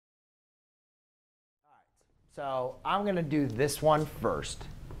So I'm going to do this one first,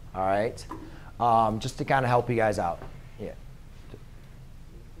 all right, just to kind of help you guys out. Yeah.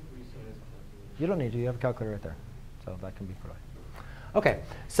 You don't need to. You have a calculator right there. So that can be provided. OK,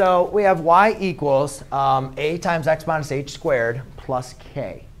 so we have y equals a times x minus h squared plus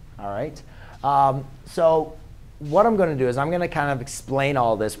k. All right. So what I'm going to do is I'm going to kind of explain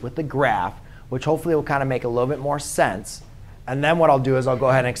all this with the graph, which hopefully will kind of make a little bit more sense. And then what I'll do is I'll go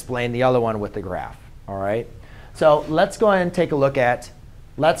ahead and explain the other one with the graph. All right. So let's go ahead and take a look at,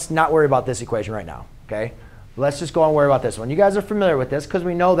 let's not worry about this equation right now. OK. Let's just go and worry about this one. You guys are familiar with this because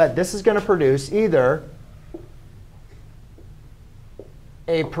we know that this is going to produce either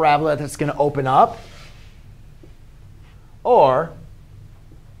a parabola that's going to open up or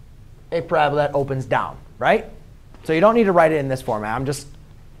a parabola that opens down, right? So you don't need to write it in this format. I'm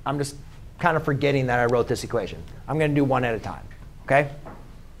just kind of forgetting that I wrote this equation. I'm going to do one at a time. OK?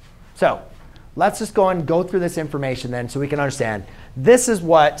 So let's just go and go through this information then so we can understand. This is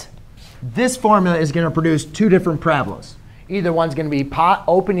what this formula is going to produce two different parabolas. Either one's going to be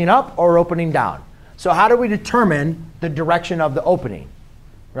opening up or opening down. So how do we determine the direction of the opening?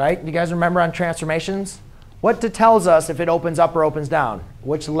 Right? You guys remember on transformations? What tells us if it opens up or opens down?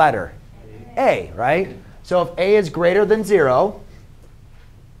 Which letter? A, right? So if A is greater than 0,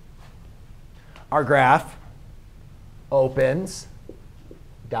 our graph opens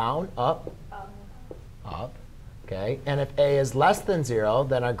down, up, up. OK? And if A is less than 0,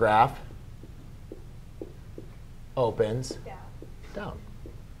 then our graph opens down.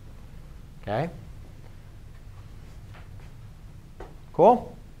 OK?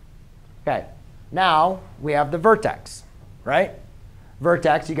 Cool? OK. Now we have the vertex, right?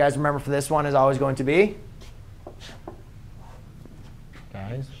 Vertex, you guys remember for this one, is always going to be,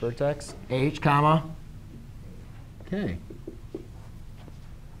 guys, vertex, h, comma, k.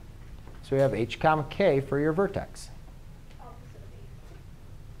 So we have h, comma, k for your vertex.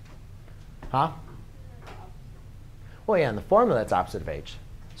 Huh? Well, yeah, in the formula, it's opposite of h.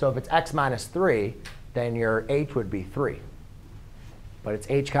 So if it's x minus 3, then your h would be 3. But it's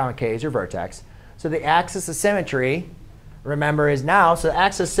h, comma, k is your vertex. So the axis of symmetry, remember, is now, so the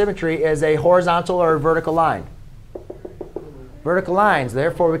axis of symmetry is a horizontal or a vertical line. Vertical lines.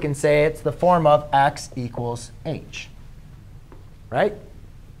 Therefore, we can say it's the form of x equals h. Right?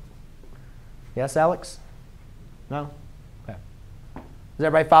 Yes, Alex? No? OK. Does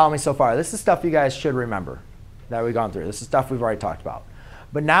everybody follow me so far? This is stuff you guys should remember that we've gone through. This is stuff we've already talked about.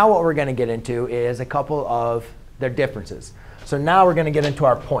 But now what we're going to get into is a couple of their differences. So now we're going to get into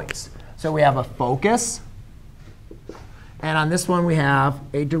our points. So we have a focus. And on this one, we have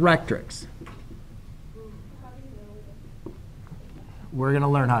a directrix. We're going to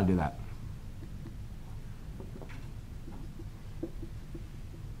learn how to do that.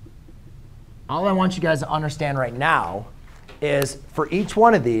 All I want you guys to understand right now is for each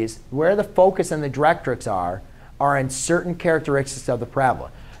one of these, where the focus and the directrix are in certain characteristics of the parabola.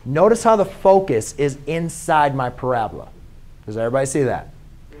 Notice how the focus is inside my parabola. Does everybody see that?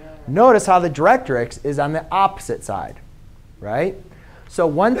 Yeah. Notice how the directrix is on the opposite side. Right? So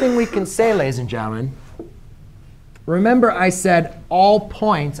one thing we can say, ladies and gentlemen, remember I said all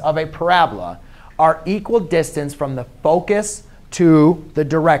points of a parabola are equal distance from the focus to the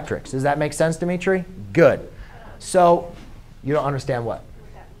directrix. Does that make sense, Dimitri? Good. So you don't understand what?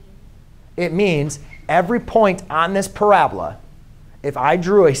 It means every point on this parabola, if I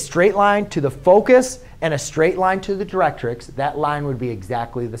drew a straight line to the focus and a straight line to the directrix, that line would be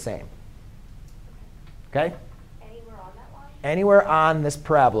exactly the same. OK? Anywhere on this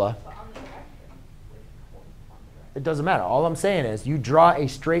parabola, it doesn't matter. All I'm saying is you draw a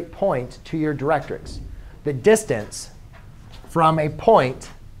straight point to your directrix. The distance from a point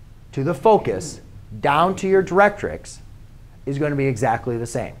to the focus down to your directrix is going to be exactly the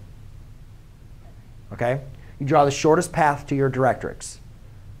same. OK? You draw the shortest path to your directrix,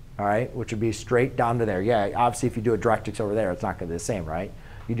 all right, which would be straight down to there. Yeah, obviously, if you do a directrix over there, it's not going to be the same, right?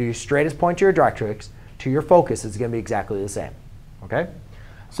 You do your straightest point to your directrix. To your focus, it's going to be exactly the same. OK?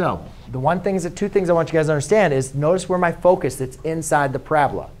 So the two things I want you guys to understand is notice where my focus that's inside the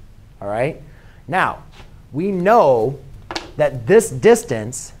parabola. All right? Now, we know that this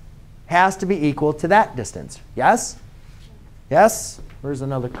distance has to be equal to that distance. Yes? Yes? Where's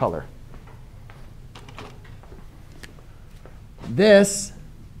another color? This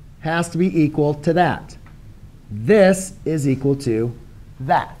has to be equal to that. This is equal to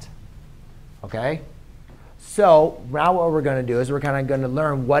that. OK? So now what we're going to do is we're kind of going to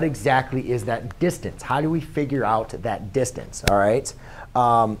learn what exactly is that distance. How do we figure out that distance? All right.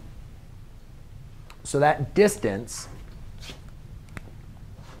 So that distance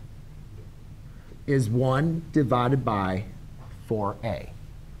is 1 divided by 4a.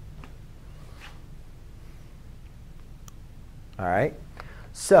 All right?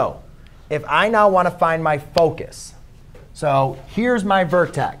 So if I now want to find my focus, so here's my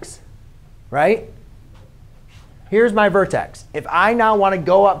vertex, right? Here's my vertex. If I now want to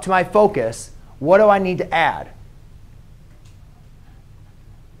go up to my focus, what do I need to add?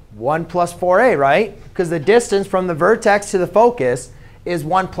 1 plus 4a, right? Because the distance from the vertex to the focus is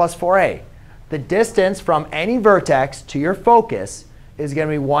 1 plus 4a. The distance from any vertex to your focus is going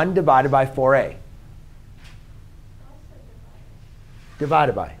to be 1 divided by 4a.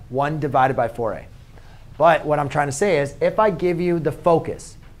 Divided by 1 divided by 4a. But what I'm trying to say is if I give you the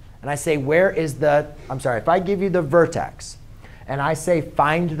focus and I say where is the, if I give you the vertex and I say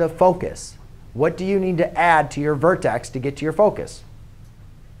find the focus, what do you need to add to your vertex to get to your focus?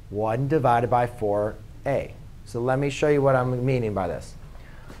 1 divided by 4a. So let me show you what I'm meaning by this.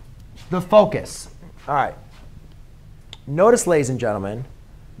 The focus. All right. Notice, ladies and gentlemen,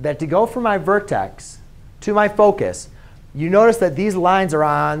 that to go from my vertex to my focus, you notice that these lines are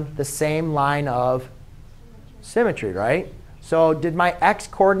on the same line of symmetry, right? So did my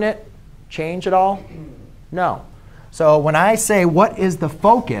x-coordinate change at all? No. So when I say what is the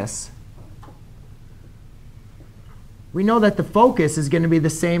focus, we know that the focus is going to be the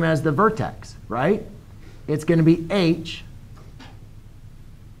same as the vertex, right? It's going to be h.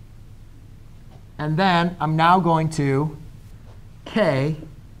 And then I'm now going to k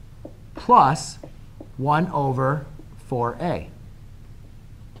plus 1 over 4a.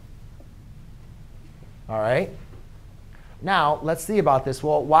 All right? Now, let's see about this.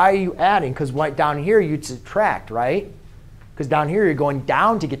 Well, why are you adding? Because down here, you'd subtract, right? Because down here, you're going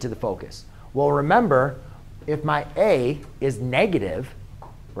down to get to the focus. Well, remember, if my a is negative,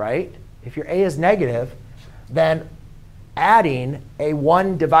 right? If your a is negative, then adding a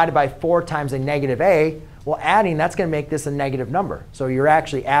 1 divided by 4 times a negative a, well, adding, that's going to make this a negative number. So you're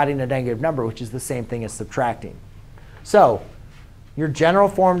actually adding a negative number, which is the same thing as subtracting. So your general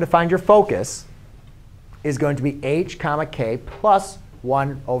form to find your focus is going to be h comma k plus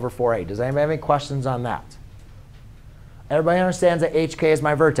 1 over 4a. Does anybody have any questions on that? Everybody understands that hk is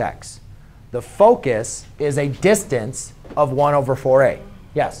my vertex. The focus is a distance of 1 over 4a.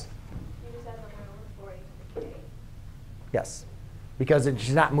 Yes? You just add the 1 over 4a to the k. Yes, because it's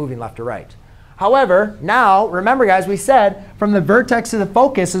not moving left or right. However, now, remember, guys, we said from the vertex to the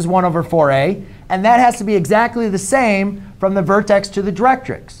focus is 1 over 4a. And that has to be exactly the same from the vertex to the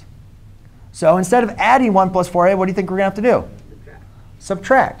directrix. So instead of adding 1 plus 4a, what do you think we're going to have to do?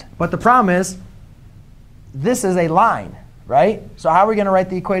 Subtract. But the problem is, this is a line, right? So how are we going to write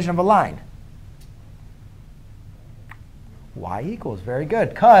the equation of a line? Y equals, very good,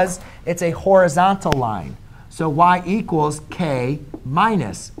 because it's a horizontal line. So y equals k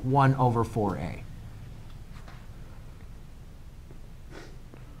minus 1 over 4a.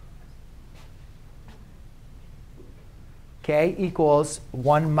 K equals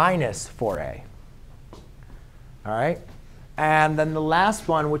 1 minus 4a. All right? And then the last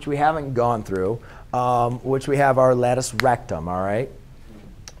one, which we haven't gone through, which we have our lattice rectum. All right?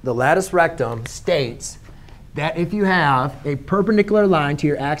 The lattice rectum states that if you have a perpendicular line to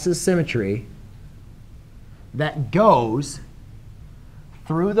your axis of symmetry that goes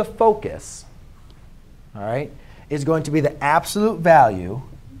through the focus, all right, is going to be the absolute value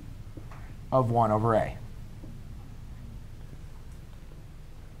of 1 over a.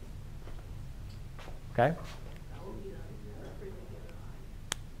 OK?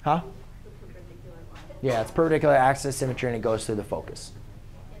 Huh? Yeah, it's perpendicular axis of symmetry, and it goes through the focus.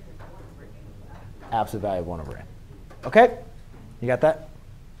 Absolute value of 1 over a. OK? You got that?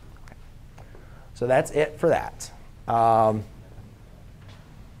 Okay. So that's it for that.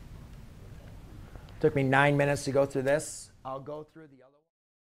 Took me 9 minutes to go through this. I'll go through the other